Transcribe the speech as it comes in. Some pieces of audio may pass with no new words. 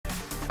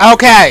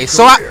Okay,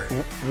 so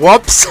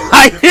whoops,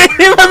 I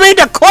didn't even mean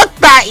to click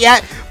that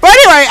yet. But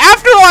anyway,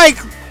 after like,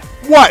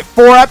 what,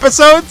 4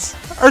 episodes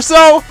or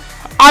so,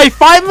 I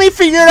finally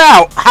figured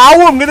out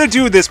how I'm gonna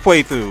do this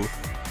playthrough.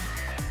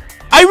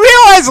 I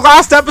realized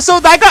last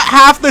episode that I got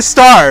half the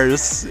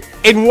stars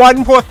in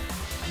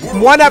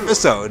one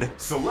episode.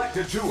 So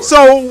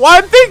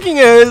what I'm thinking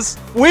is,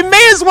 we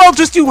may as well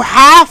just do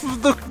half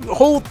of the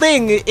whole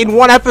thing in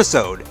one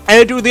episode,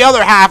 and do the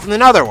other half in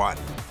another one.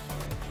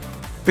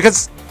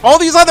 Because all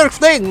these other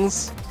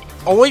things,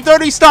 only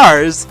 30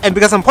 stars, and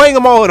because I'm playing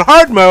them all in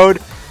hard mode,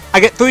 I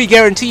get 3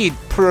 guaranteed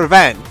per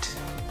event.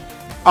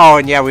 Oh,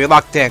 and yeah, we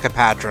locked Danica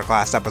Patrick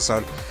last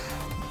episode.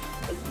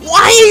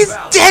 Why is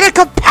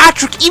Danica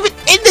Patrick even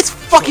in this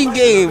fucking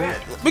game?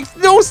 It makes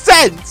no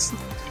sense.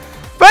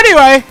 But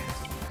anyway,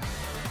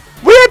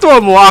 we have to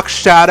unlock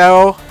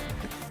Shadow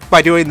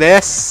by doing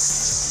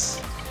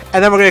this,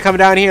 and then we're gonna come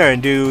down here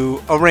and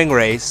do a ring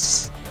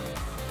race.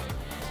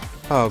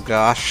 Oh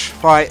gosh.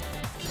 Alright,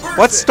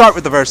 let's start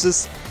with the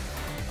verses.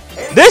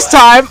 This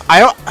time,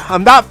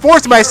 I'm not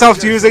forcing myself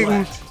to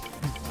using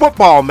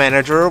Football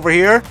Manager over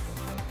here.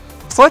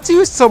 So let's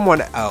use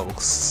someone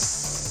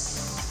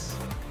else.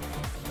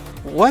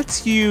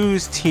 Let's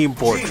use Team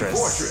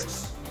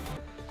Fortress.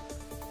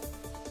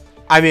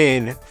 I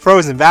mean,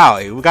 Frozen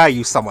Valley, we gotta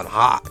use someone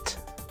hot.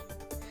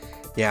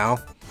 You know?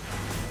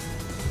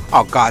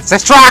 Oh god, it's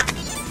this track!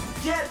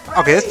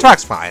 Okay, this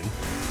track's fine.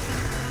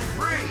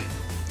 3,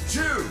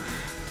 2,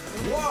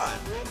 1.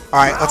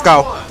 Alright, let's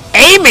go.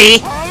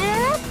 Amy!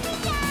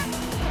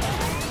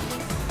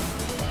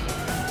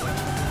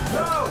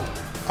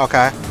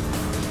 Okay.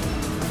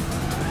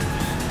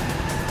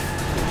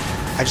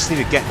 I just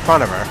need to get in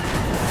front of her.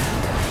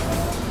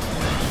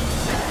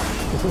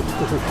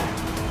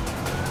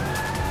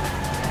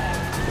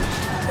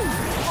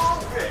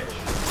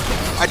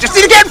 I just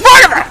need to get in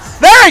front of her!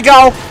 There we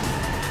go!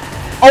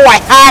 Oh, I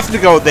have to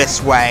go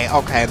this way.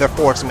 Okay, they're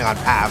forcing me on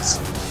paths.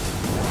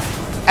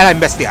 And I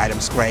missed the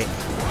items. Great.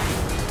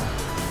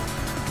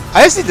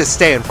 I just need to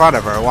stay in front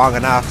of her long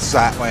enough so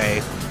that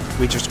way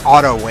we just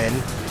auto-win.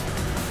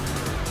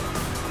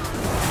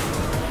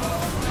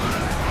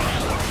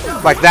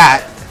 Like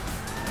that.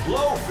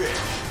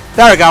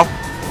 There we go.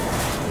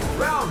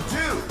 Round 2.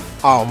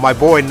 Oh, my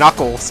boy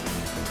Knuckles.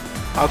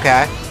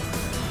 Okay.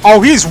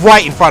 Oh, he's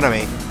right in front of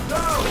me.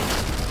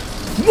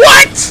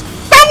 What?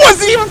 That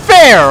wasn't even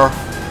fair!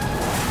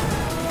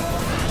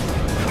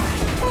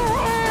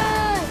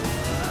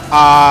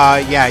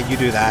 Yeah, you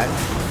do that.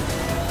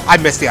 I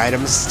missed the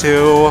items,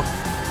 too.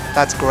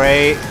 That's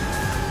great.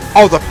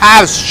 Oh, the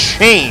paths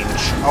change.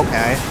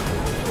 Okay.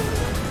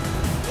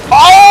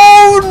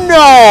 Oh,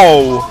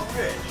 no!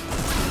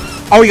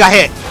 Oh, he got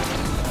hit.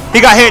 He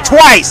got hit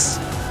twice!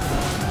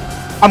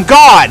 I'm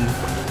gone!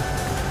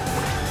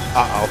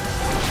 Uh-oh.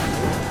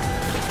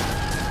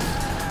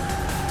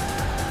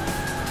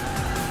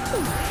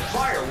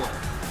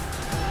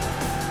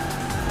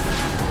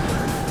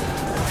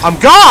 I'm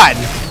gone!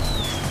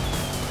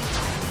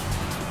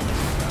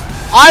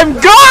 I'm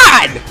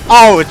gone!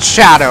 Oh, it's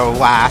Shadow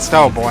last.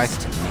 Oh, boy.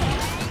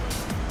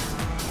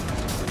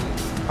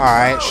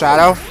 Alright,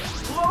 Shadow.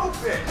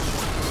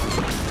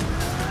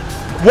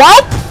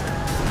 Welp!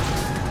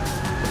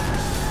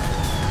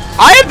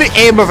 I have the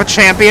aim of a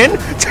champion!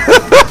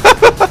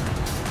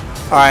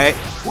 Alright.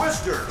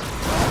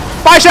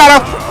 Bye,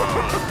 Shadow!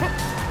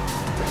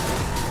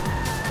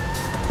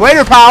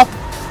 Later, pal!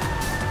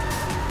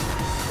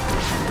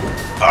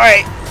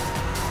 Alright.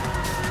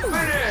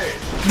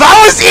 That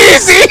was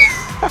easy!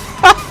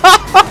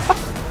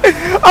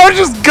 I was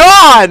just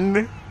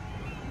gone!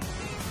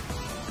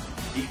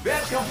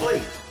 Event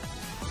complete.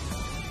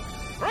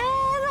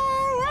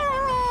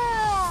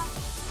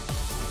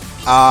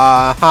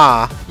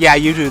 Yeah,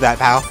 you do that,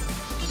 pal.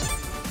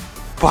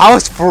 Well, I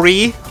was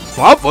free.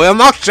 Well, we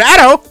unlocked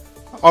Shadow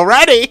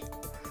already.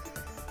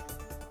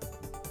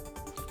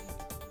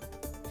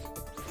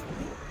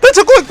 That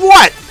took like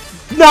what?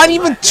 Not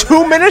even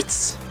 2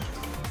 minutes?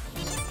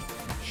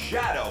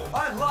 Shadow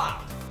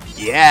unlocked.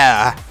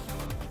 Yeah.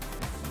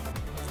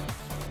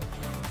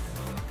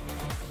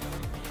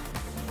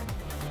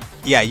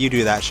 Yeah, you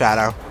do that,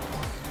 Shadow.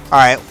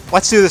 Alright,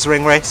 let's do this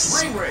ring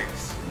race. Ring race.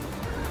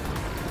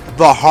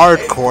 The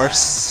hard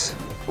course.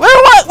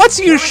 Well, let's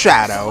use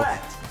Shadow.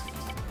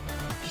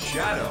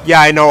 Shadow.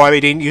 Yeah, I know I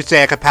didn't use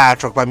Danica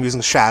Patrick, but I'm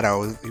using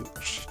Shadow.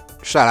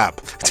 Shut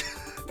up.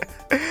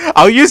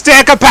 I'll use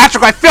Danica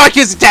Patrick. I feel like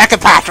using Danica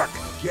Patrick.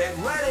 Get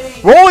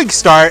ready. Rolling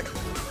start.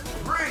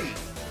 3,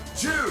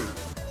 2,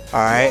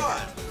 Alright.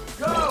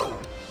 1, go.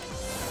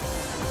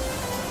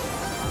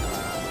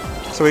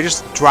 So we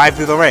just drive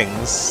through the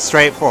rings.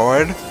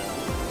 Straightforward.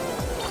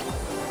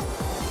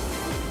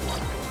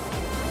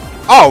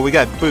 Oh, we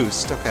got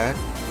boost. Okay.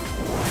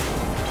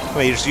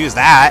 Wait, you just use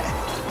that.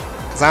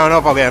 Because I don't know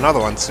if I'll get another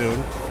one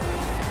soon.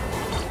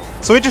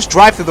 So we just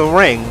drive through the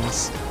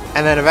rings.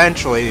 And then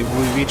eventually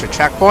we reach a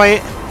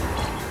checkpoint.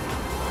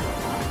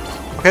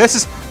 Okay, this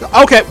is...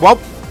 Okay, well...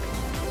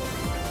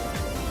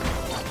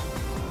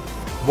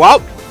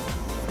 Well...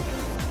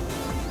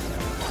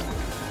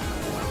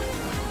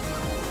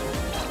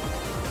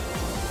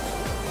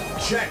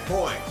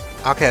 Checkpoint.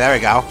 Okay, there we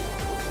go.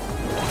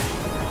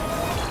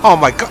 Oh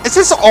my god, is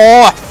this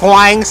all a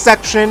flying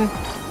section?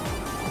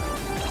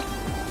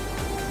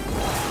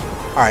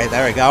 Alright,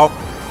 there we go.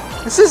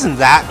 This isn't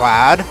that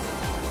bad.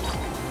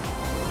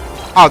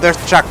 Oh, there's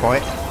the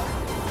checkpoint.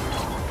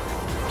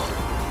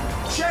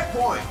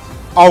 Checkpoint.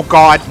 Oh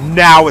god,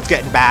 now it's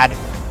getting bad.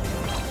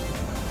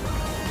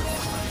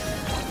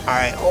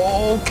 Alright,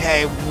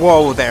 okay,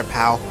 whoa there,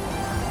 pal.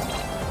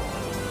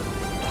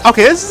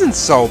 Okay, this isn't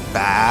so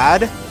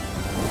bad.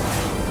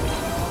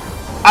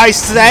 I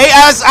say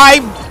as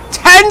I'm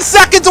 10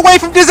 seconds away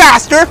from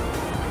disaster!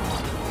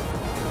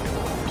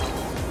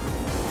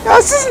 Yeah,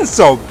 this isn't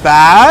so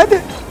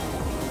bad.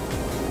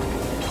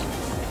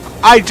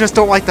 I just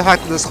don't like the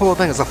fact that this whole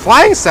thing is a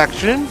flying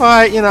section,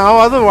 but, you know,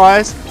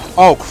 otherwise...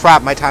 Oh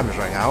crap, my time is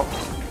running out.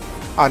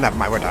 Oh, never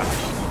mind, we're done.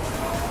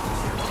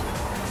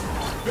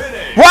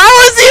 Finish. Why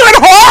was it even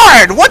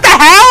hard? What the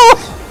hell?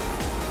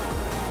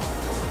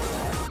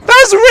 That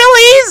was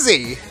really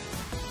easy.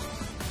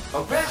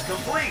 Event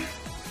complete.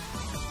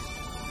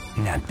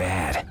 Not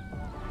bad.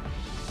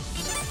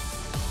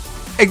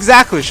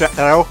 Exactly,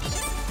 Shadow.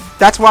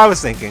 That's what I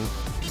was thinking.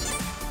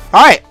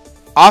 Alright,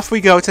 off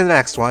we go to the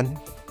next one.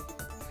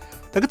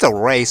 Look, it's a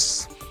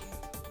race.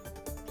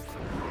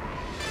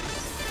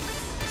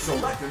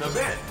 Select an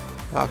event.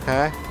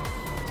 Okay.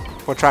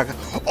 What track?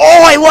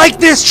 Oh, I like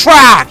this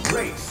track!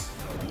 Race.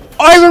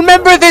 I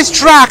remember this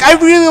track! I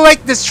really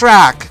like this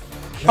track!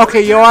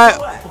 Okay, you know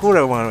what? Who do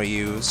I want to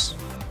use?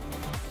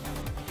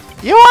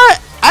 You know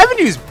what? I haven't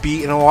used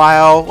Beat in a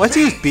while. Let's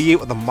use Beat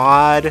with a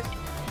mod.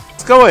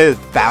 Let's go with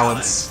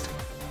Balanced.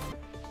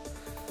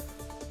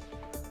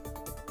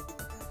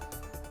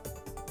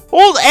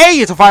 Hold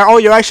A to fire all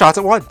your ice shots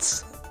at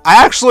once.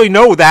 I actually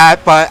know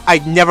that, but I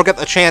never get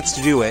the chance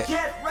to do it.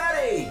 Get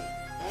ready.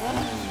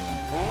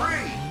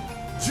 3,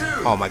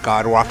 2. Oh my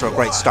god, we're off to a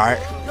great start.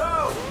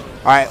 Go.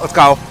 Alright, let's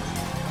go.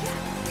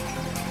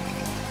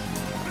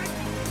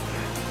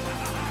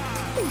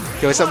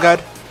 Doing something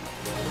good?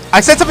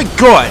 I said something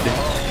good!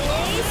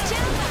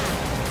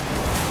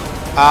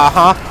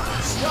 Uh-huh.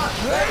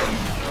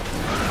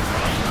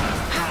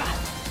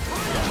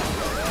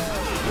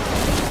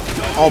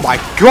 Oh my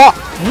god!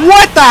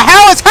 What the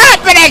hell is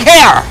happening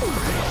here?!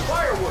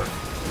 Firework.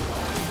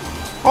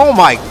 Oh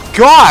my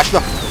gosh, the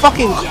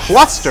fucking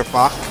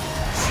clusterfuck.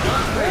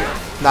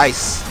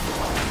 Nice.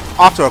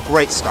 Off to a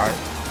great start.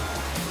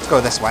 Let's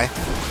go this way.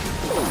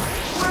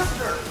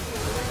 Twister.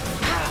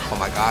 Oh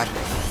my god.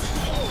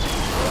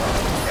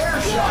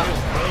 Air shot.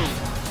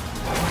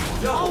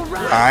 Double.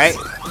 Alright.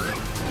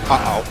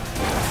 Uh-oh.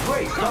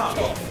 Great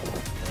combo.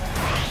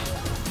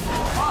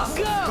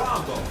 Awesome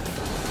combo.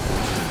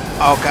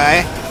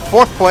 Okay.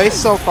 4th place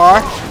so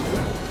far.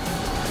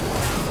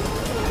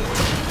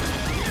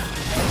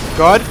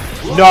 Good.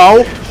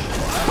 No.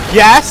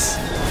 Yes.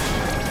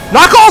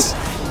 Knuckles!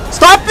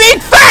 Stop being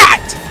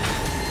fat!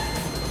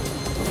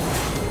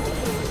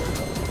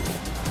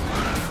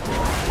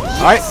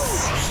 Alright.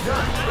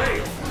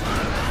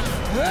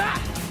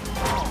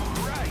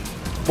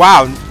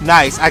 Wow,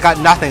 nice. I got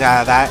nothing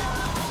out of that.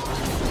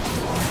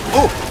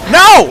 Oh,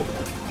 no!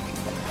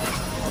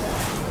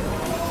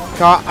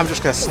 God, I'm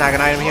just gonna snag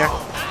an item here.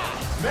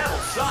 Metal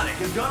Sonic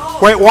has gone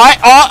all. Wait, what?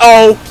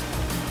 Uh-oh!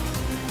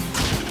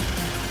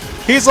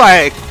 He's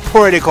like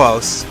pretty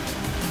close.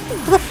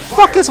 Who the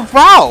fuck is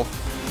Valve?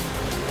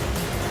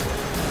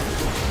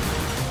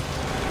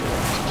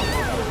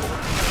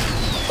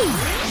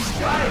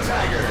 Sky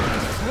Tiger.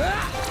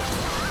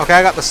 Okay,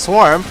 I got the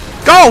swarm.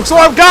 Go,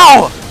 swarm,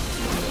 go!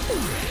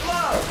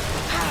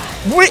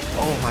 Wait!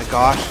 Oh my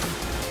gosh.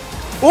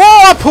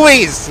 Oh,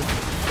 please!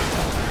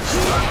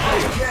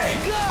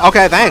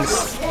 Okay, thanks.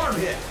 Swarm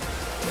hit.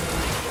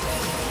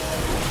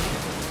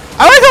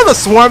 I like how the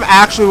swarm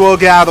actually will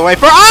get out of the way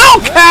for.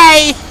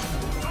 Okay!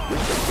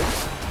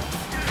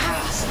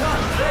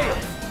 Stun fail.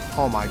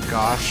 Oh my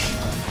gosh.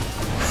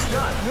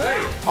 Stun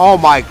fail. Oh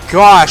my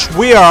gosh,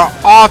 we are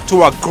off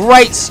to a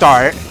great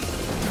start.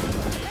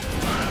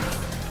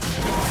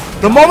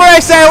 The moment I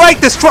say I like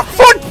this truck,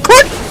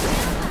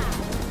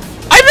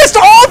 I missed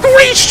all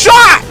 3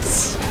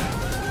 shots!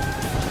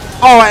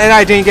 Oh, and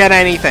I didn't get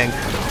anything.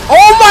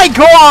 Oh my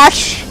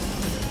gosh!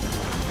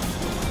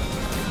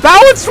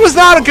 Balance was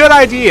not a good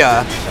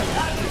idea.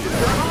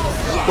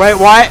 Wait,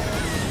 what?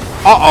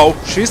 Uh-oh,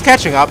 she's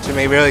catching up to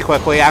me really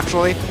quickly,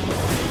 actually.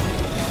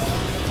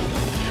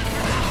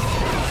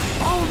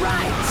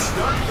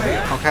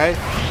 Okay.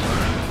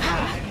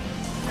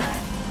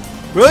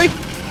 Really?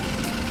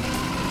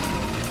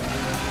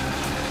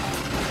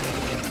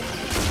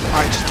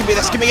 Alright, just give me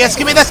this, give me this,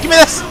 give me this, give me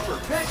this! Super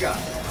pickup.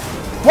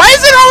 Why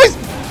is it always...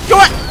 Do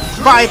it!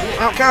 Fine, I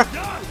don't care.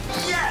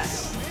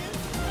 Yes.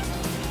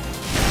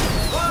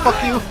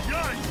 Fuck you.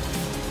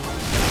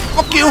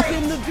 Fuck you.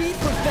 In the beat,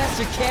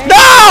 Professor K.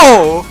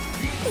 No!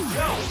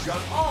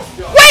 Got all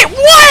done. Wait,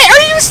 what?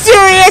 Are you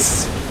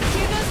serious?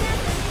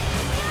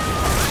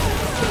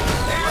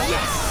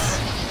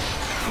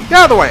 Get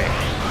out of the way.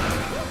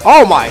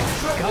 Oh my.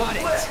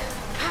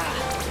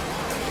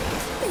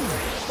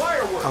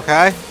 Firework.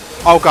 Okay.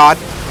 Oh god.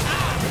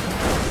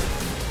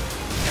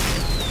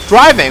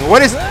 driving.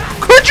 What is...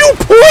 Could you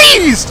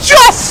please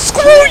just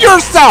screw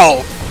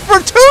yourself for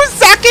 2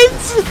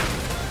 seconds?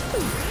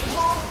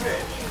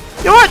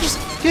 You know what? Just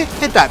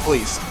hit that,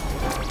 please.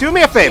 Do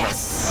me a favor.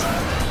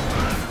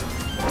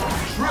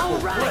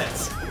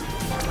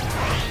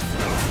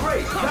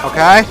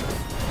 Okay.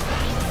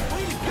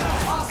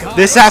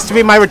 This has to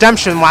be my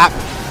redemption lap.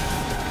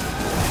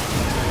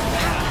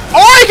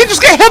 Or I can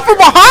just get hit from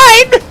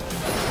behind!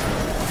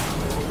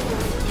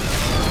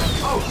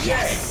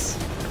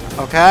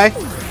 Okay.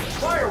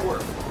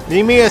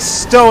 Mimi is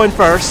still in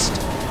first.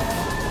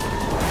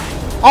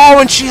 Oh,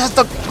 and she has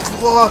the...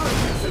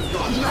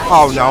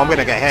 Oh no, I'm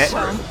gonna get hit.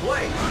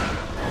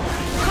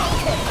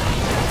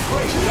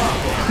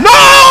 No!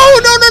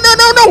 No, no, no,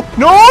 no, no!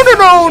 No,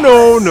 no,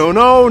 no, no, no,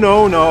 no,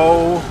 no,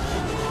 no.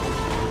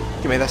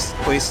 Give me this,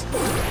 please.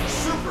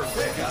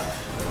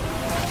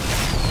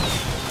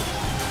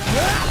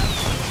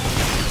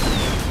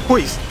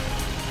 Please.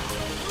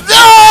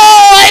 No!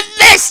 I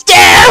missed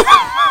him!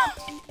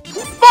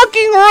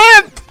 Fucking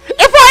rip!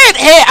 If I had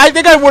hit, I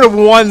think I would have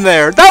won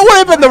there. That would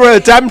have been the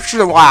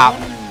redemption lap.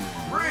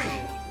 3,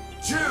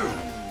 2,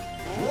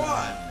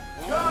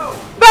 1, go!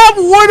 That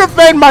would have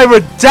been my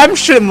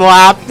redemption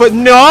lap, but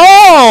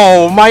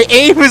no! My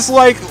aim is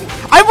like...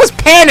 I was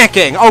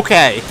panicking.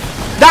 Okay.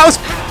 That was...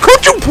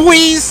 Could you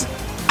please?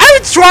 I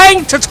was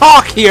trying to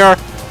talk here.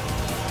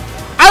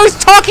 I was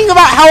talking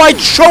about how I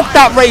choked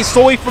that race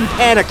solely from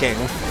panicking.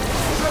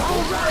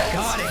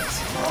 Got it!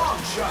 Long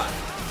shot!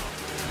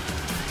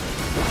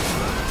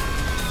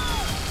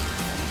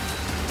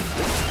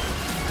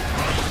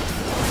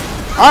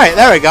 Alright,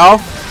 there we go.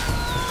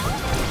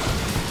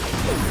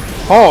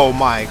 Oh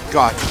my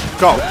god.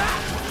 Go.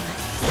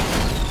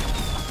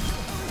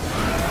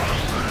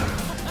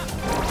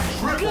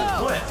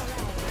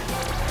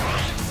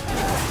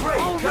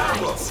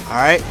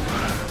 Alright.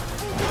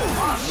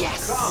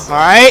 Yes.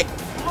 Alright.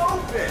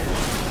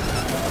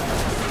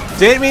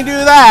 Didn't mean to do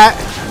that.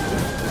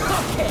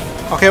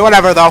 Okay,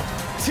 whatever though.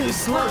 Too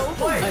slow.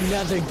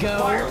 Another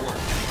go.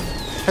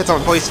 Hit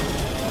someone, please.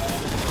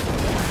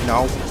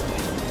 No.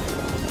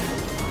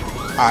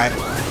 Alright.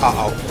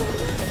 Uh-oh.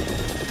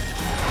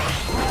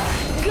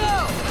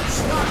 Go.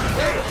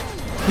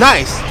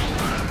 Nice.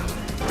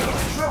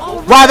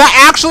 Wow, that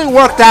actually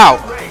worked out.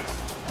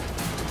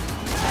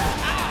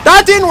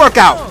 That didn't work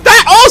out.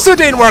 That also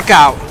didn't work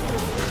out.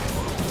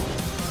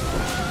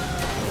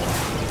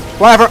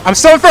 Whatever. I'm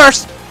still in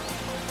first.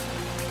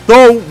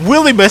 Though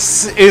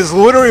Willymus is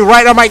literally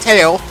right on my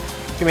tail.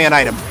 Give me an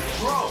item.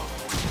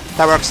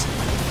 That works.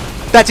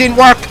 That didn't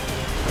work.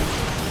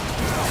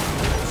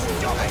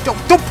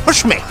 Don't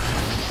push me.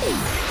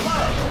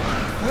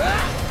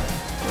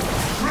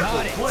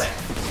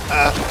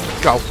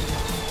 Go.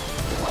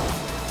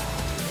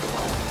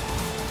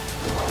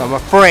 I'm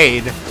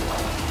afraid.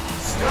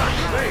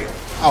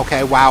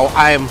 Okay, wow.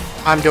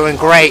 I'm doing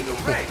great.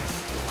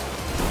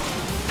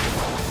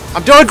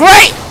 I'm doing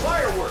great.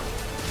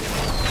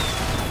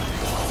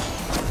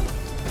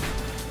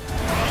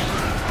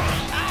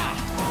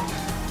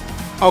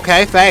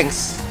 Okay,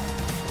 thanks.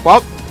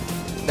 Well,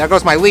 there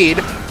goes my lead.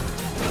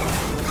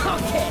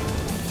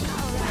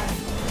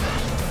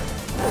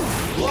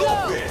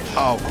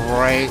 Oh,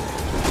 great.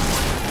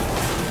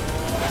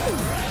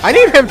 I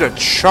need him to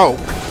choke.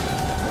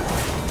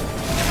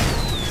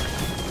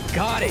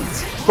 Got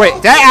it.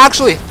 Wait, that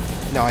actually...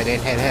 No, I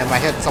didn't hit him. I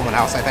hit someone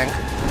else, I think.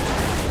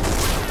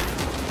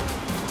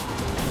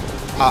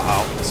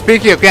 Uh-oh.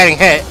 Speaking of getting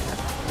hit.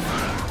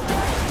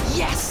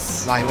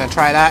 Yes. Not even gonna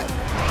try that.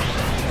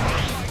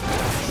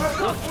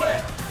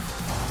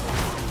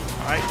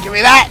 Alright, give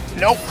me that!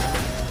 Nope.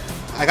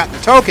 I got the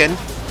token.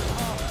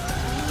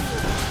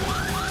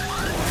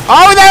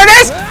 Oh, there it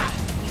is!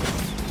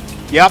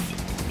 Yep.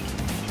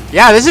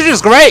 Yeah, this is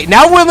just great.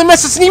 Now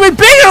Willymus is an even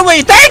bigger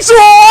lead! Thanks,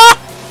 Rolla!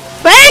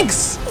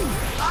 Thanks!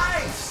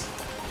 Nice!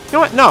 You know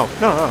what? No.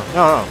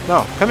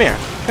 Come here.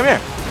 Come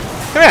here.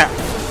 Come here.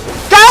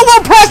 Got a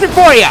little present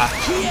for ya!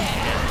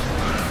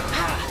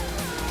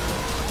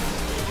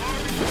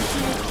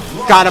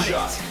 Got him.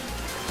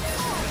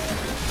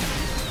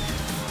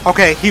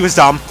 Okay, he was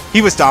dumb.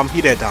 He was dumb.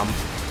 He did dumb.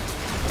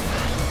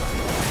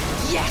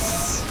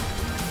 Yes.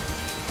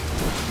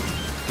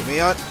 Give me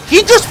a...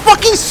 He just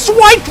fucking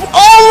swiped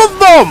all of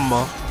them!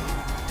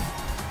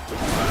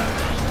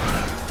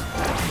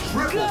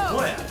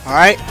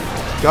 Alright.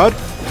 Good.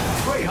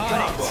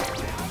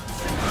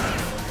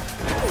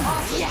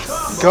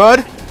 Yes.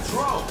 Good.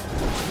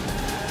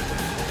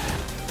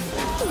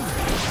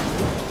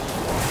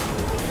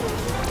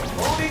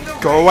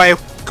 Go away.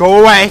 Go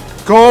away.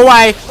 Go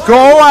away.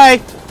 Go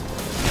away.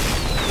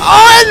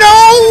 Oh,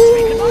 no!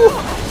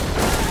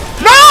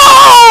 No!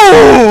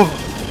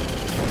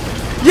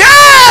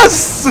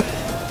 Yes!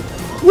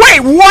 Wait,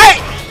 what?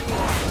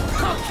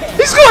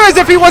 He's going as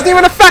if he wasn't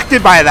even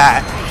affected by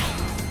that.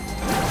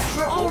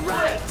 All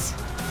right.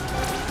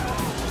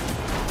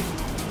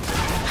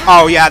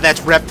 Oh, yeah, that's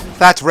rip.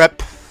 That's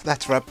rip.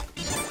 That's rip.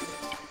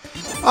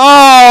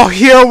 Oh,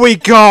 here we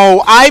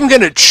go. I'm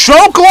gonna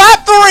choke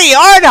lap 3,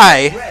 aren't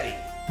I? Ready.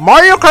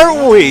 Mario Kart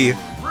Wii.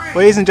 3,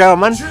 ladies and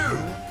gentlemen. 2,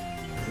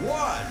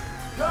 1,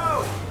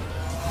 go!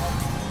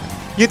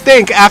 You'd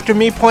think after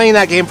me playing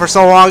that game for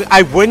so long,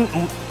 I wouldn't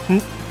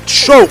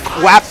choke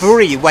lap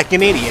 3 like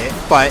an idiot,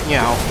 but you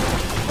know,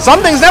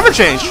 some things never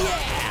change.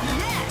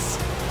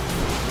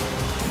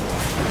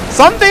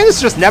 Some things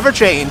just never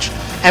change,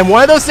 and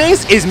one of those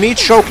things is me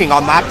choking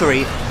on lap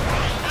 3.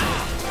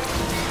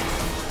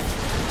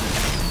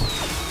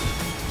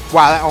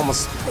 Wow, that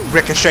almost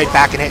ricocheted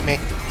back and hit me.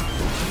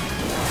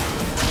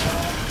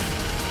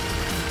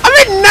 I'm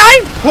in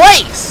 9th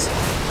place!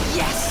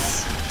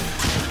 Yes!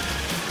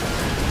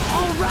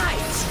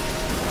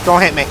 Alright!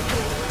 Don't hit me.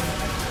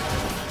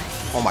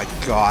 Oh my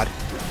god.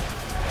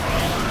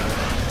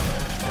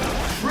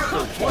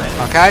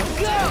 Okay.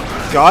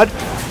 Good.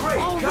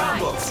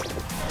 Alright!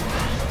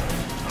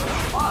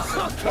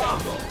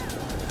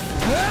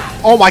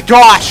 Oh my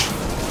gosh!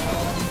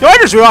 Yo, I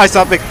just realized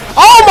something.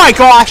 Oh my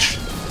gosh!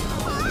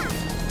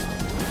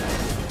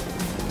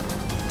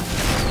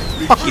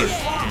 Fuck you.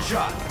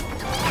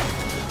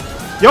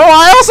 Yo,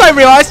 I also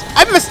realized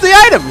I missed the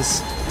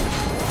items.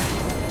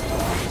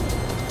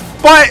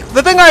 But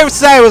the thing I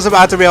was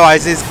about to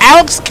realize is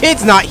Alex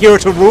Kidd's not here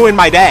to ruin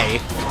my day.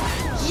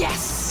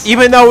 Yes!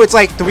 Even though it's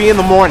like 3 in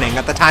the morning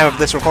at the time of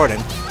this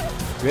recording.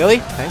 Really?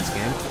 Thanks,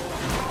 game.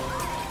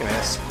 Give me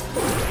this.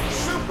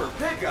 Super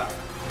pickup!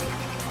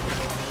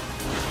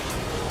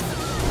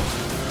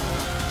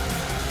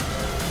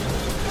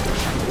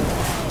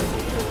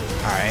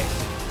 Alright.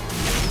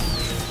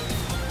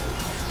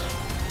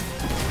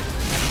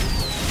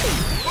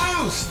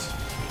 Boost!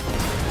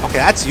 Okay,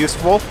 that's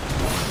useful.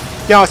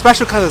 You know,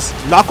 especially because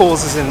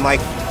Knuckles is in,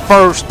 like,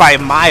 first by a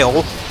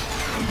mile.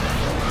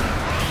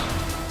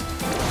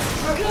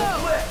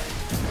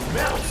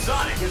 Metal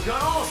Sonic has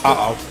gone all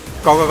Uh-oh.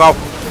 Go, go, go.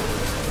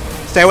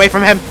 Stay away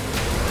from him.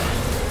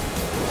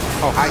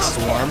 Oh, hi,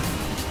 Swarm.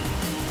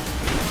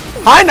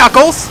 Hi,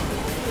 Knuckles!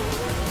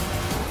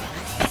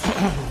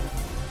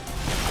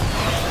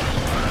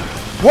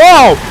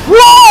 Whoa!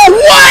 Whoa!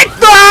 What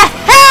the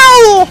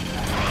hell?!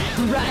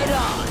 Right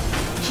on!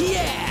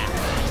 Yeah!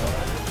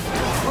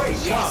 great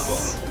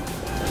Yes!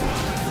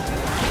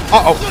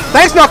 Uh-oh.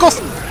 Thanks,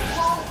 Knuckles!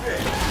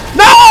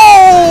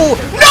 No!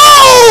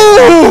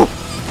 No!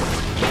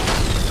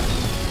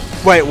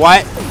 Wait,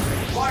 what?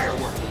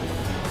 Firework!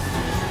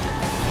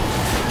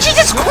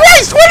 Jesus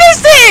Christ, what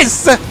is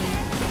this?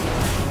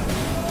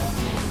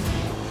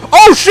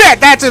 Oh shit,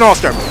 that's an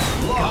all-star.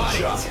 Long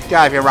shot! Get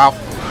out of here, Ralph.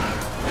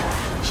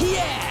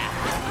 Yeah!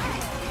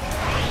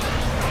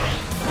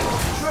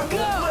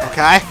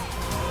 Okay.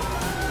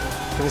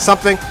 Give me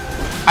something.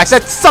 I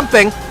said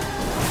something.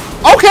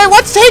 Okay,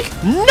 let's take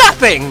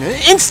nothing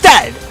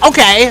instead.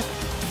 Okay.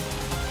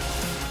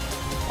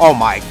 Oh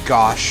my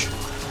gosh.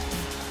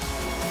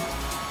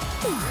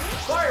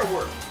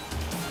 Firework!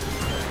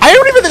 I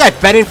don't even think I've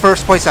been in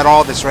first place at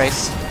all this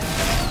race.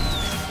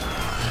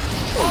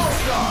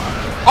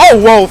 Oh,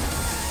 whoa.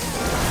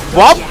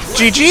 Well,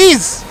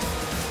 GG's.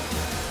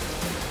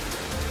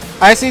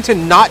 I just need to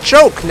not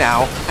choke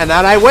now, and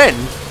then I win.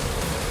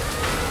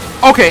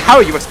 Okay, how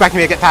are you expecting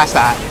me to get past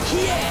that?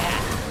 Yeah!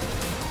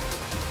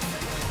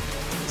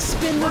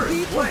 Spin the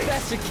beat,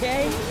 Professor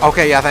K!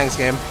 Okay, yeah, thanks,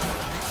 game.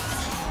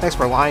 Thanks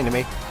for lying to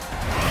me.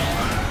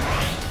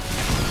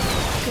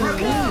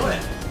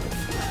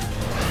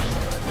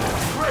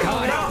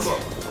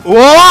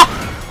 Whoa!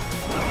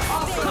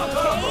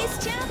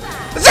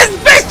 This is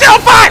Space Tail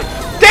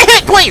 5! Get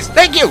hit, please!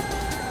 Thank you!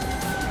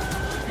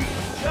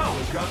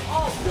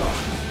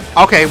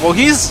 Okay, well,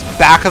 he's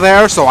back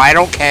there, so I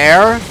don't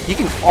care. He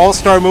can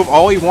all-star move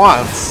all he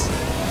wants.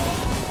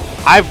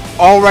 I've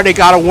already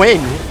got a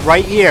win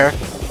right here.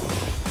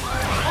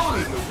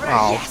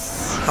 Oh.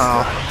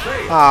 Oh.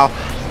 Oh.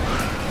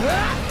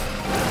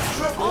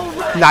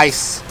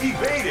 Nice.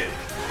 Evaded!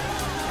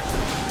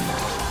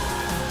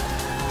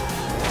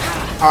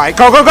 Alright,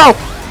 go, go, go!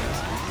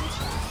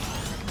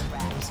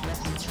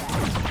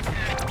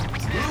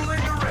 Ruling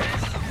the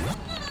race!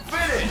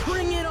 Finish!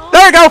 Bring it on!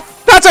 There we go!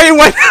 That's how you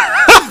win!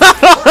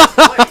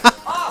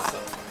 Awesome!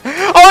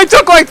 Oh, it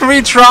took like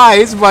 3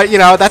 tries, but you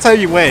know, that's how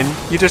you win.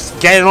 You just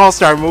get an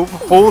all-star move,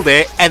 hold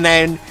it, and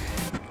then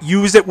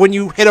use it when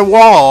you hit a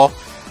wall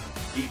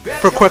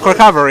for quick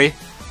recovery.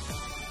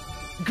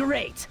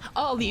 Great!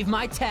 I'll leave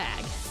my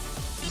tag.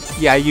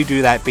 Yeah, you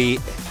do that,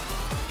 beat.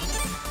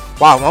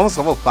 Wow, I'm almost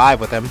level 5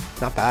 with him.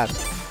 Not bad.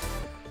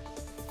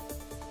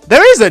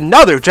 There is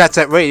another Jet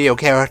Set Radio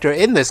character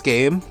in this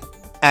game,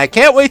 and I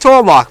can't wait to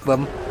unlock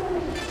them.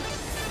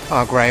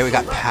 Oh, great, we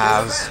got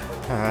paths.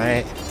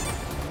 Alright.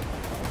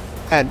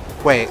 And,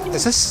 wait,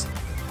 is this...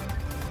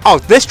 Oh,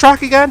 this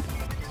track again?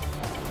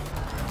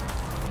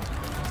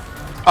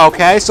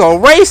 Okay, so a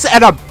race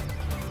and a...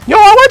 You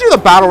know, I want to do the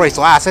battle race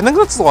last. I think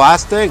that's the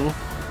last thing.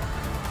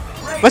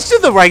 Let's do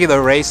the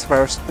regular race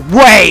first.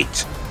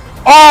 Wait!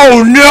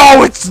 Oh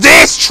no, it's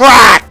this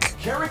track!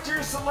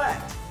 Character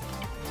select!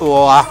 Ugh.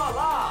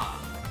 Voila!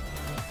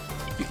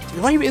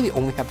 Do I really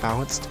only have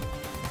balanced?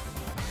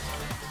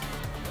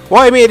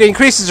 Well, I mean, it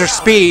increases her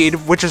speed,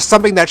 which is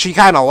something that she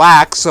kind of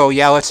lacks, so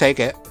yeah, let's take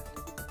it.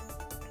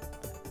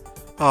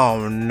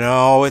 Oh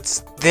no, it's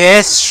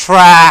this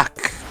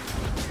track.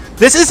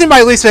 This isn't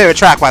my least favorite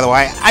track, by the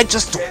way. I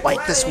just don't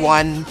like this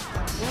one.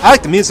 I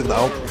like the music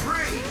though.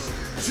 3,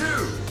 2,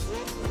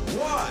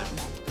 1,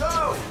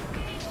 go!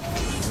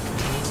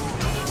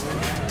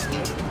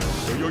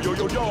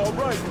 Yo,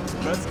 alright.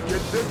 Let's get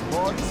this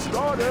party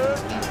started.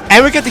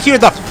 And we get to hear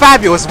the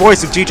fabulous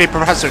voice of DJ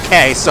Professor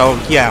K, so,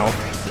 you know,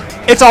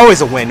 it's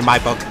always a win in my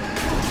book.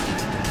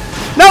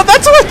 No,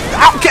 that's what.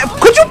 Okay,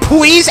 could you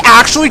please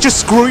actually just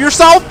screw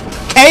yourself?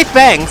 Okay,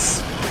 thanks.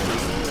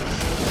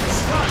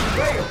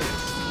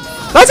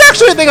 That's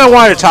actually a thing I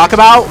wanted to talk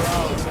about.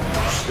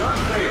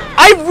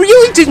 I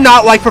really did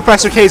not like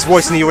Professor K's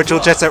voice in the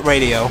original Jet Set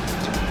Radio.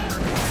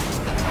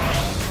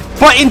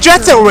 But in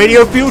Jet Set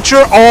Radio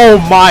Future, oh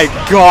my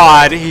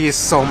god, he is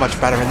so much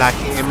better in that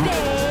game.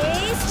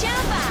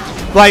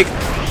 Like,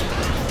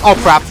 oh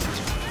crap.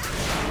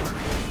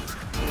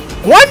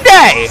 One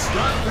day,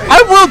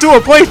 I will do a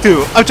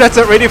playthrough of Jet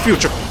Set Radio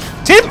Future.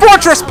 Team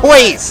Fortress,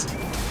 please!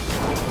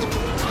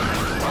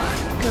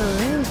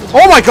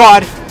 Oh my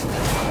god!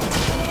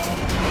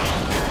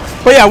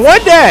 But yeah,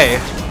 one day,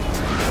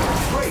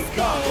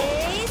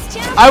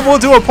 I will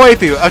do a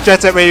playthrough of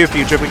Jet Set Radio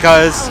Future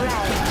because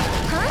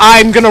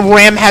I'm gonna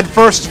ram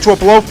headfirst into a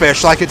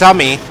blowfish like a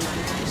dummy.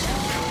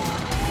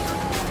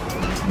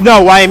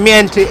 No, what I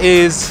meant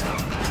is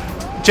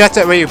Jet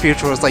Set Radio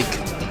Future was like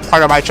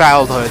part of my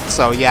childhood,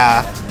 so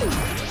yeah.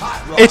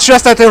 It's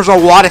just that there's a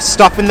lot of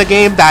stuff in the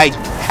game that I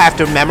have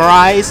to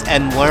memorize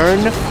and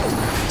learn.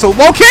 So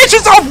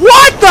locations of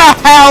what the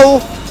hell?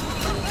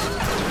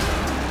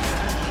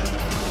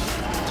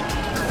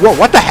 Whoa,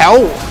 what the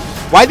hell?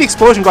 Why'd the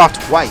explosion go off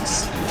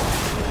twice?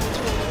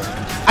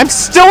 I'm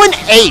still in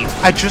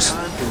 8th. I just...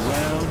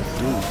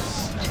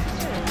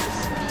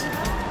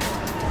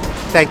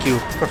 Thank you,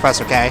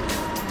 Professor K.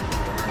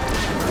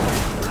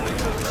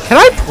 Can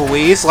I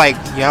please, like,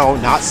 you know,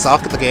 not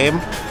suck at the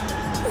game?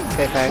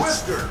 Okay,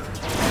 thanks.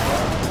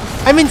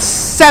 I'm in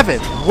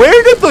 7th.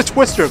 Where did the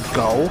Twister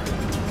go?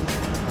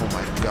 Oh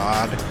my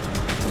god.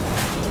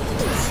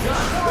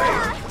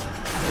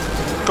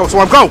 Go,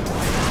 Swarm, go!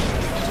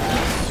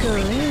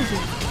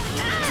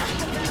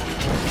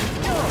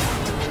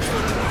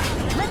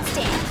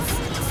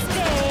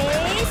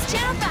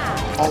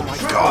 Oh my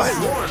god.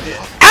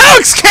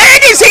 Alex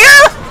Kidd is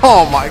here?!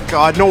 Oh my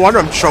god, no wonder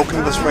I'm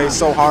choking this race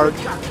so hard.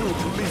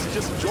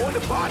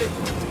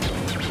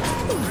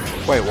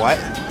 Wait, what?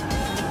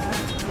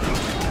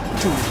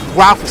 Dude,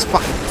 Ralph is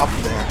fucking up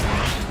there.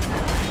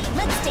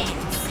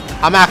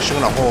 I'm actually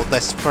gonna hold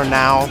this for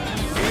now.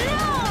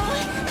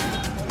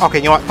 Okay,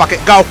 you know what? Fuck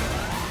it, go!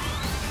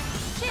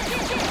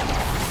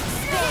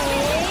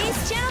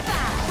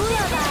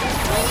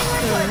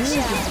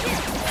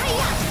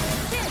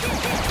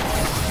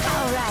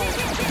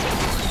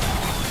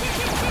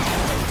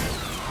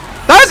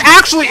 That was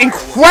actually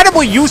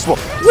incredibly useful.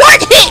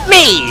 What hit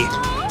me?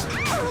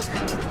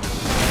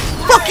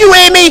 Fuck you,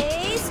 Amy!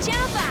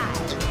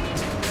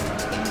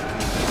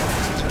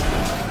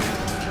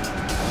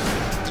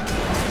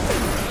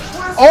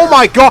 Oh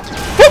my god!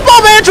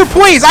 Football Manager,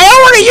 please! I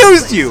already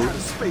used you!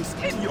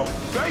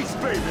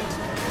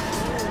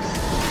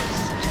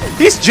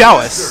 He's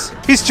jealous.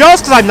 He's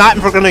jealous because I'm not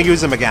ever gonna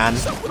use him again.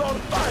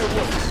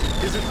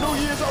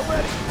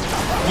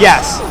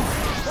 Yes,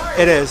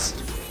 it is.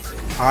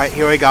 Alright,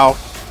 here we go.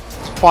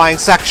 Flying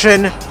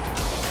section.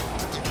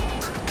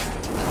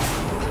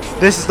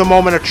 This is the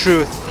moment of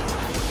truth.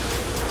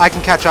 I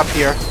can catch up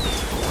here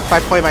if I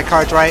play my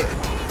cards right.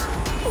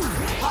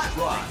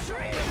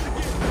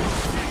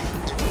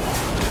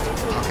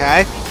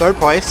 Okay, 3rd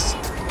place.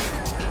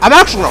 I'm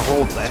actually gonna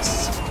hold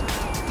this.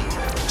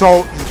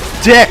 Don't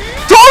dare!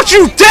 Don't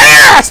you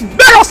dare!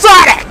 Metal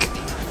Sonic!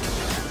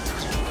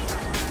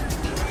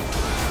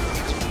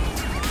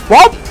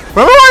 Well,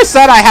 remember when I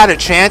said I had a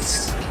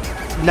chance?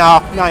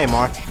 No, not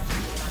anymore.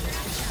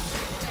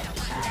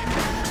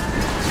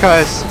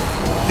 Because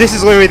this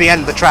is literally the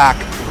end of the track.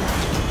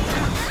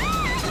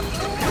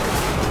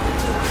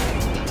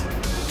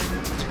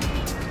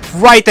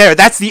 Right there,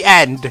 that's the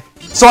end.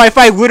 So if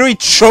I literally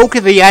choke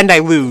at the end, I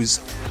lose.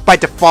 By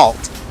default.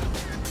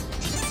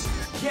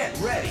 Get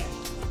ready.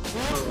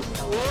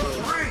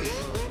 3,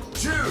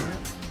 2,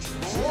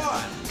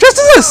 1. Just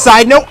as a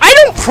side note, I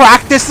don't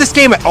practice this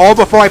game at all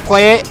before I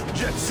play it.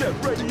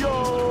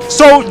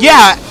 So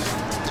yeah,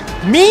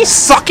 me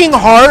sucking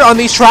hard on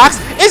these tracks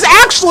is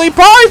actually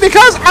probably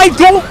because I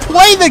don't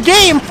play the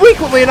game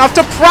frequently enough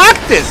to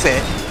practice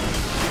it.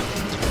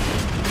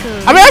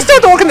 I mean, I still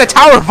have to look in the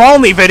Tower of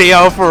Olney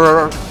video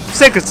for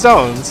Sacred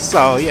Stones,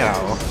 so, you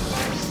know.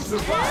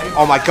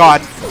 Oh my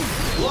god.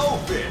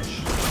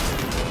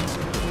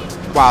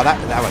 Wow,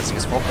 that was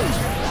useful.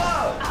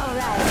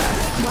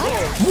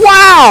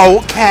 Wow,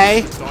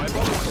 okay.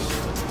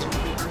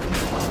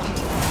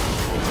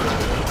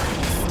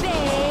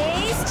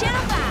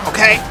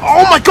 Okay,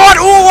 oh my god,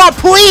 ooh,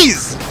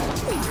 please!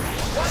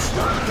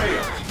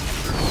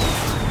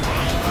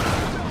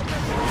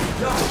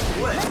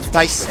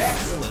 Nice.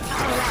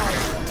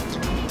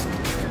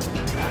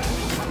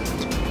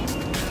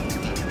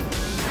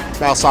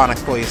 Metal Sonic,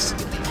 please.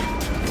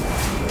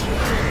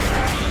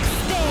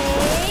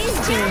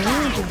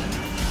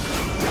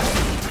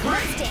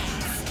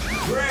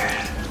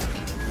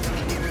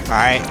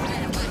 Alright.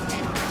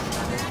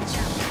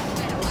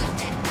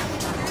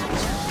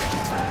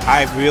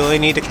 I really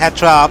need to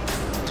catch up. If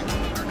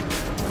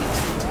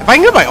I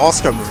can get my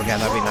All-Star move again,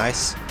 that'd be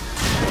nice.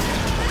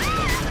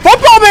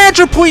 Football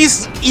Manager,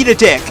 please eat a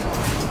dick.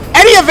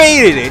 And he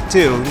evaded it,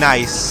 too.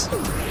 Nice.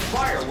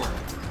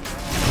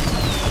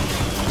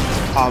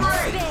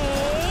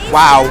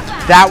 Wow.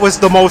 That was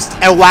the most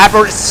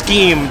elaborate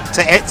scheme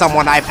to hit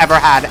someone I've ever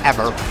had,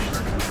 ever.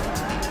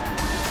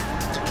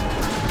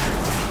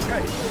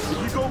 Hey,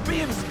 if you gonna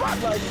be in the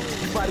spotlight,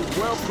 you might as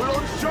well put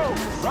on the show,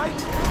 right?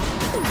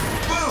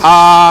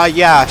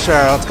 Yeah, sure.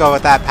 Let's go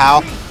with that,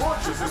 pal.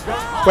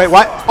 Wait,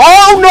 what?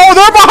 Oh, no!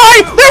 They're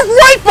behind! They're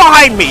right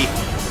behind me!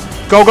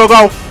 Go, go,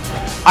 go.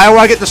 I don't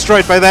want to get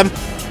destroyed by them.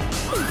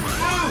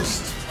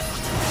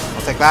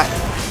 I'll take that.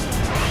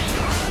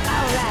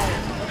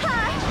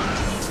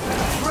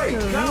 Great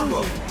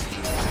combo.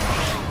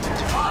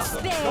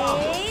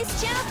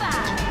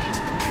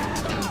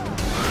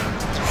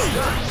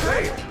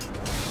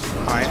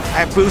 Alright, I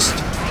have boost.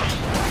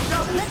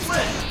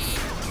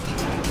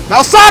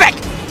 Metal Sonic!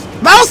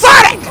 Metal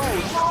Sonic!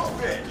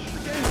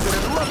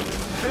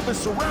 They've been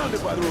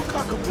surrounded by the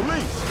Rokaka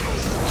police.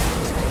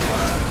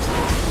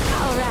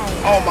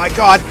 Oh my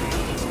god.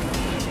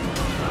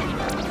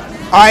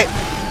 Alright,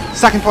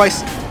 second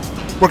place.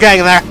 We're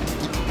getting there.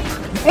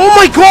 Oh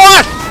my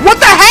god! What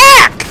the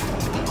heck?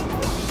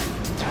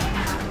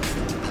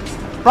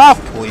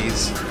 Ralph,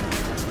 please.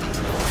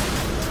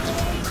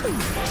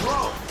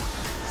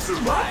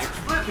 Survive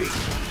Flippy.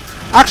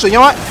 Actually, you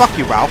know what? Fuck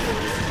you, Ralph.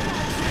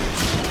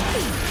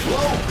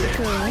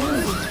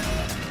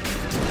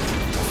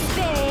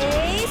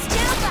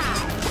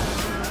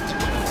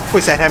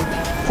 Please hit him.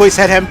 Please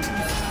hit him.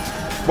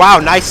 Wow,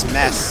 nice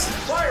mess.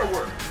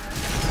 Firework.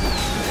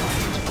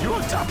 You're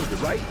on top of it,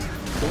 right?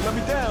 Don't let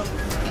me down.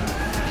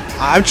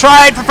 I'm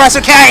trying, Professor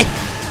K!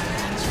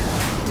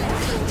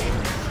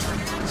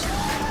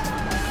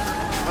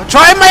 I'm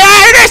trying my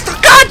hardest!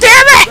 God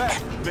damn it!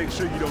 Make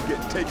sure you don't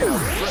get taken out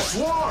of the press.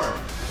 Swarm.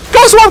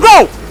 Go, Swarm,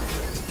 go!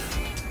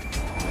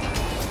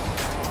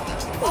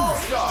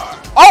 All-Star.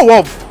 Oh,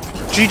 well,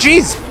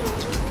 GG's.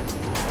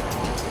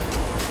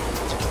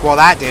 Well,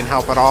 that didn't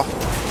help at all.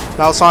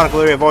 Metal Sonic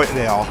literally avoided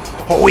it all.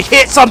 Oh, we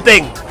hit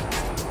something!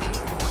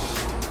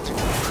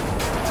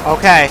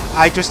 Okay,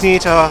 I just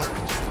need to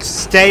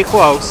stay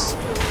close,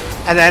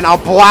 and then I'll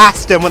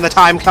blast him when the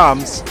time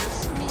comes.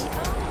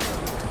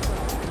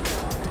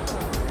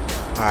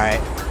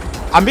 Alright.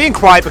 I'm being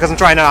quiet because I'm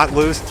trying to not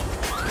lose.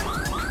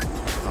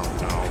 Oh,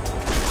 no.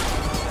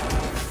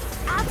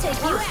 I'll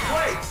take you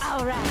out.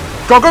 All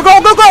right. Go, go,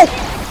 go, go, go!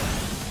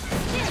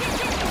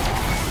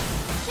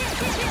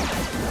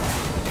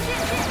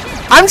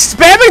 I'm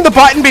spamming the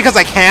button because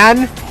I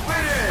can.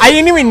 I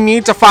didn't even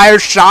need to fire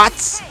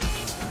shots.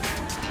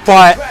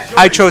 But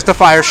I chose to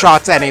fire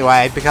shots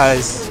anyway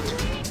because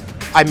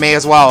I may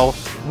as well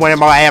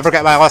whenever I ever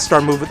get my last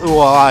star move with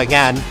Ooh-La-La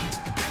again.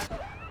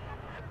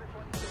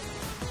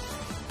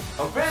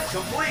 Event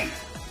complete.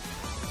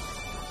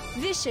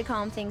 This should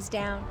calm things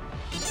down.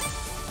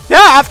 Yeah,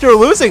 after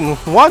losing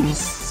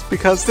once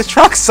because the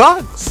truck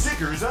sucks.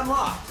 Stickers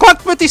unlocked.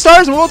 Collect 50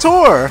 stars and we'll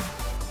tour.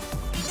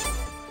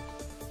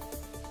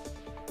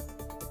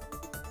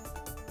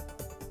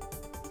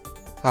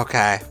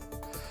 Okay.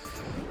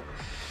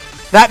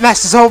 That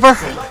mess is over.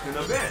 Select an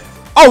event.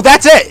 Oh,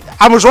 that's it!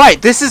 I was right.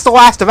 This is the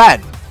last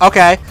event.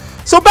 Okay.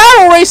 So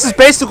Battle Race is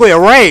basically a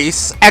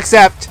race,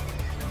 except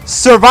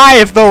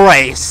survive the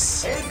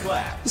race.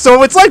 A-class.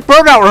 So it's like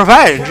Burnout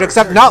Revenge,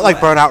 except not like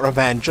Burnout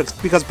Revenge,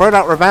 because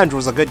Burnout Revenge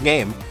was a good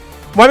game.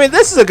 Well, I mean,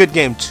 this is a good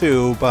game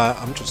too, but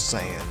I'm just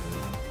saying.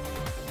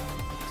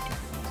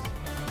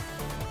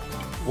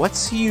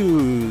 Let's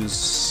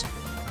use...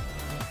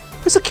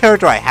 Who's a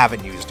character I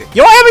haven't used it?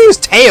 Yo, I haven't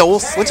used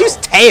Tails! Let's use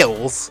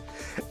Tails!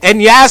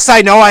 And yes,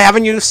 I know I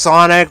haven't used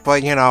Sonic,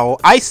 but you know,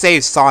 I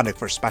save Sonic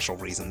for special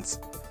reasons.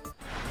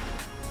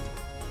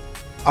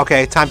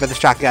 Okay, time for this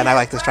track again. I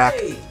like this track.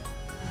 3,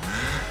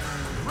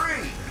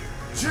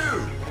 2,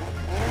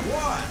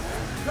 1,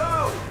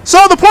 go!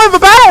 So the point of a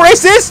battle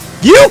race is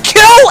you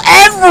kill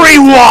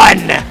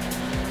everyone!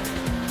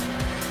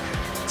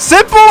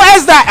 Simple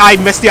as that. I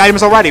missed the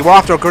items already. We're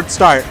off to a good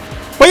start.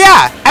 But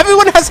yeah,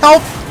 everyone has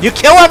health. You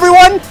kill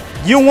everyone,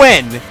 you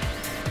win.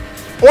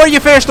 Or you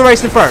finish the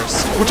race in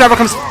first. Whichever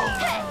comes...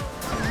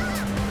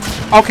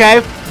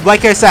 Okay,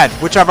 like I said,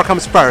 whichever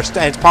comes first.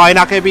 And it's probably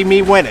not going to be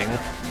me winning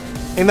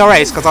in the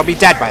race, because I'll be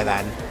dead by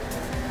then.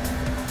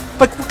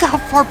 But look how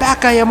far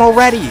back I am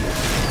already.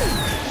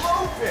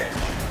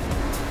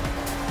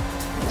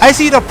 I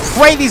see to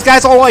pray these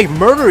guys all like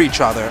murder each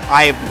other.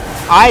 I'm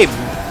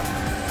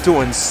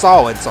doing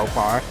solid so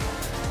far.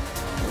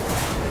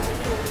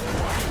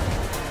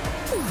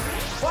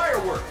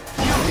 Firework.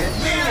 You get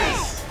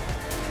this.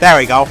 There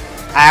we go.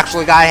 I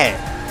actually got hit.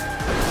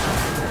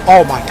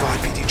 Oh my god,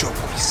 PT Joe,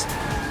 please.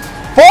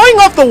 Falling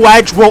off the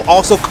ledge will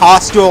also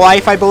cost you a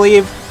life, I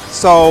believe.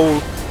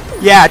 So,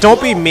 yeah,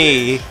 don't be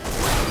me.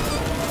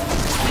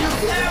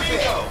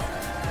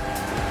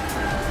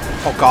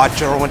 Oh god,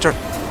 General Winter.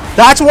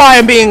 That's why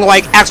I'm being,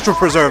 like, extra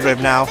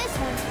preservative now. This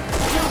one.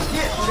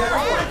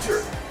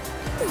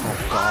 Oh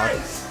god.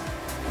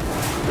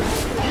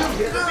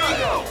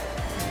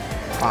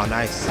 Oh,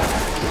 nice.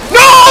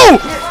 No!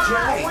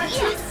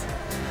 Yes.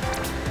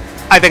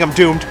 I think I'm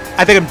doomed.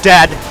 I think I'm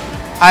dead.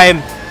 I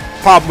am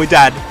probably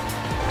dead.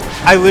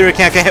 I literally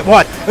can't get hit.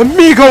 What?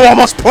 Amigo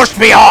almost pushed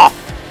me off!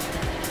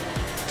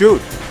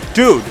 Dude.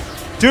 Dude.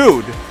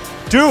 Dude.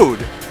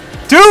 Dude.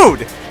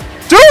 Dude.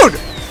 Dude!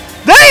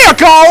 There you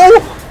go!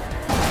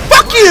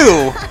 Fuck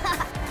you!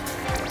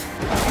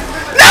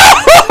 No!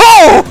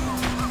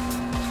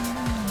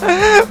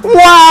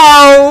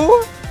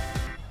 Wow!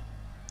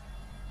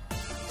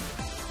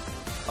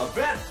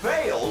 Event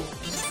failed.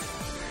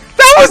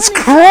 That was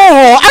cruel!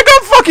 I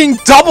got fucking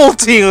double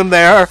teamed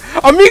there!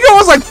 Amigo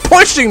was like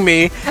pushing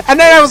me, and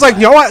then I was like,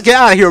 you know what? Get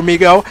out of here,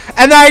 Amigo.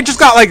 And then I just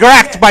got like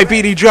wrecked by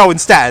BD Joe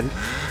instead.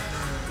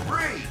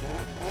 3,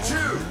 2,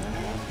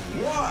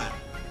 1,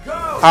 go.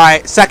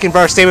 Alright, second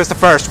verse, same as the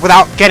first,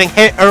 without getting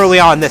hit early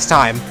on this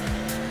time.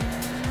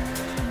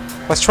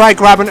 Let's try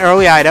grabbing an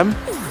early item.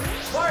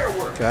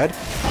 Firework. Good.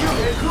 You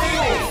hit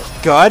me.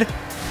 Good.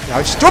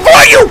 Now just to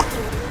avoid you!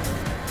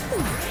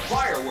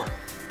 Firework.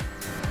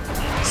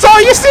 So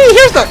you see,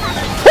 here's the...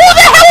 Who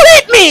the hell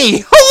hit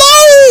me?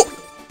 Hello?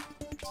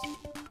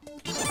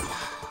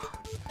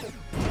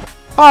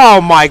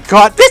 Oh my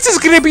god, this is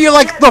gonna be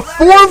like the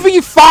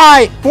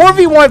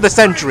 4v1 of the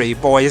century,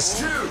 boys.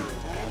 2,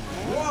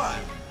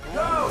 1,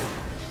 go.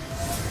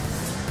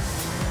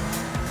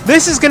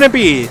 This is gonna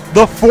be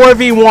the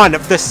 4v1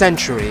 of the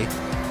century.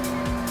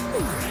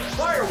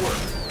 Firework.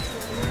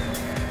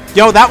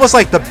 Yo, that was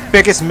like the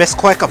biggest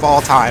misclick of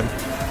all time.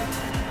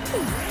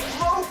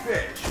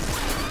 Blowfish.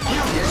 You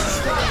hit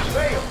stun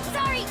failed.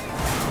 Sorry.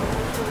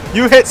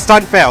 You hit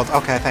stunt failed.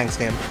 Okay, thanks,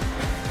 game.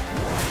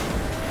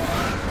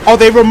 Oh,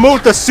 they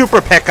removed the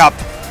super pickup.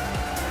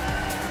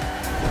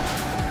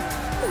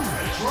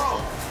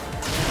 Drone.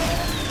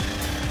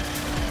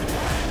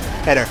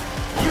 Hit her.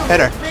 You Hit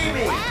her. beat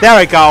me. There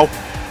we go.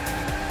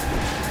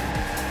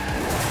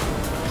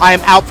 I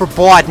am out for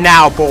blood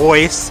now,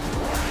 boys.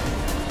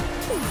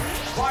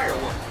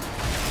 Firework.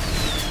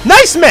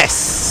 Nice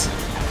miss!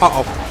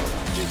 Uh-oh.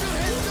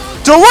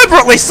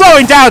 Deliberately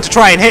slowing down to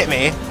try and hit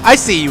me. I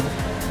see you.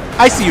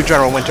 I see you,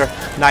 General Winter.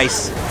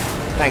 Nice.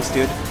 Thanks,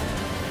 dude.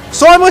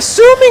 So I'm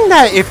assuming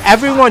that if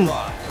everyone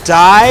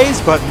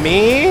dies but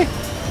me...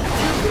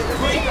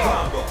 Great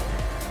combo.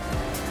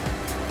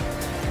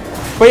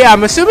 But yeah,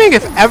 I'm assuming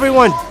if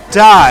everyone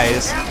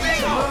dies,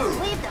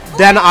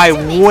 then I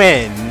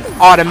win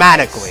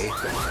automatically.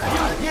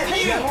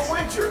 Hit General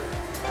Winter.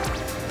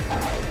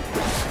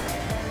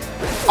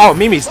 Oh,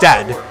 Mimi's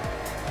dead.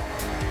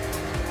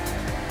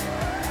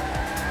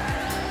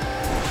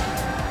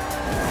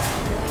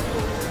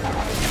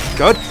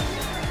 Good.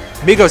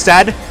 Migo's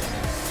dead.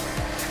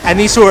 And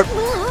these two are...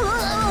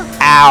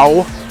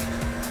 Ow.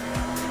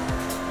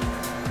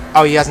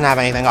 Oh, he doesn't have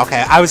anything.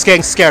 Okay, I was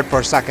getting scared for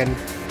a second.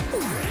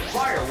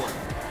 Firework.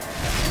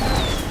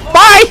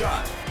 Bye!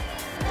 Shot.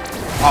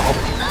 Uh-oh.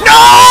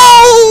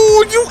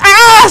 No! You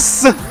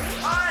ass!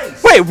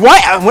 Ice. Wait,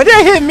 what? When did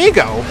I hit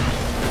Migo?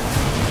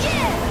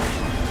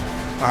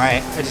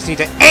 Alright, I just need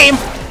to aim.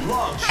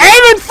 Long shot.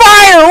 Aim and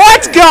fire!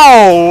 Let's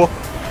go!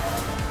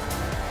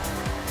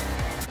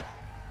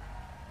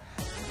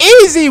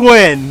 Easy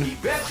win!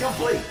 Event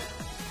complete.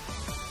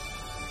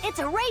 It's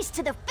a race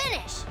to the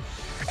finish.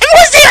 It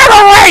was the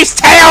other race,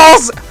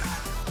 Tails!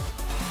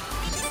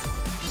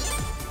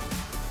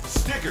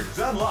 Stickers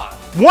unlocked.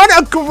 What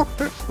a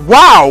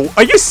wow!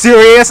 Are you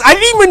serious? I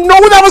didn't even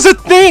know that was a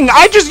thing!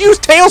 I just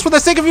used Tails for the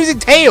sake of using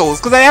Tails,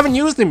 because I haven't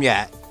used him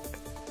yet.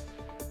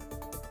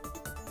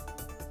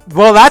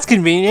 Well, that's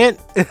convenient.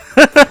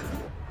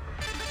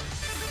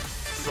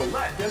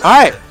 Select an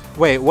Alright, item.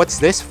 wait, what's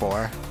this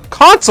for?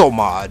 Console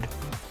mod.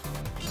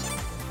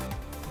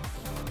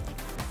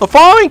 The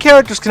following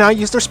characters can now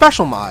use their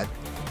special mod.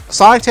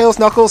 Sonic, Tails,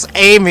 Knuckles,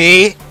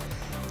 Amy,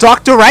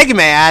 Dr.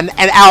 Eggman,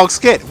 and Alex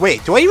Kidd.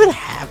 Wait, do I even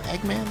have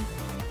Eggman?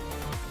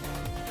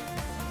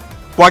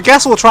 Well, I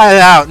guess we'll try it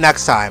out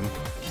next time.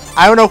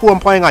 I don't know who I'm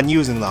planning on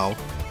using, though.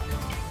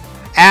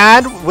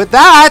 And with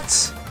that,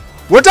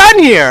 we're done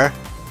here.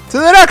 To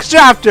the next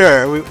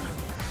chapter,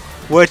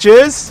 which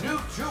is New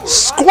tour.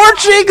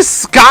 Scorching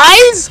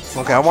Skies?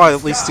 Okay, I want to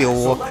at least see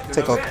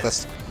take a look at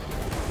this.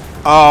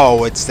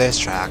 Oh, it's this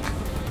track.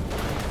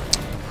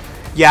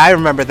 Yeah, I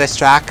remember this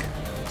track,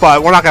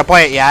 but we're not gonna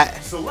play it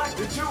yet. Select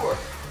the tour.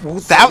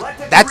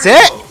 That's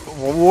it.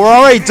 We're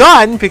already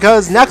done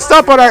because next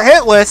up on our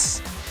hit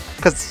list,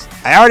 because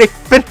I already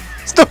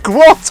finished the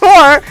World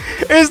Tour,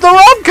 is the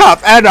World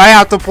Cup, and I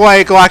have to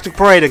play Galactic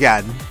Parade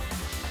again,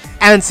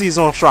 and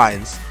Seasonal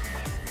Shrines.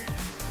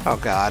 Oh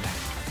god.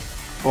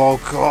 Oh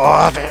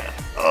god.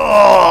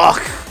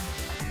 Ugh.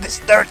 This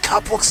third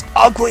cup looks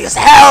ugly as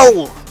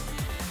hell.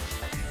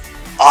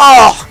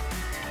 Oh.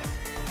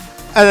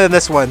 And then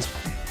this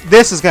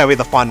is gonna be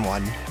the fun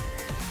one.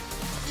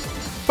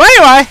 But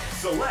anyway,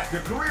 Select a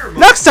career mode.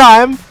 next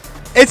time,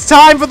 it's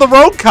time for the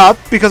Road Cup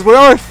because we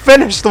already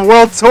finished the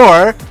World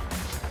Tour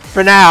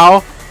for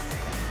now.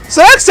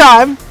 So next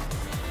time,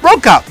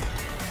 Road Cup.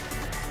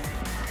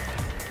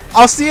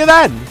 I'll see you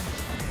then.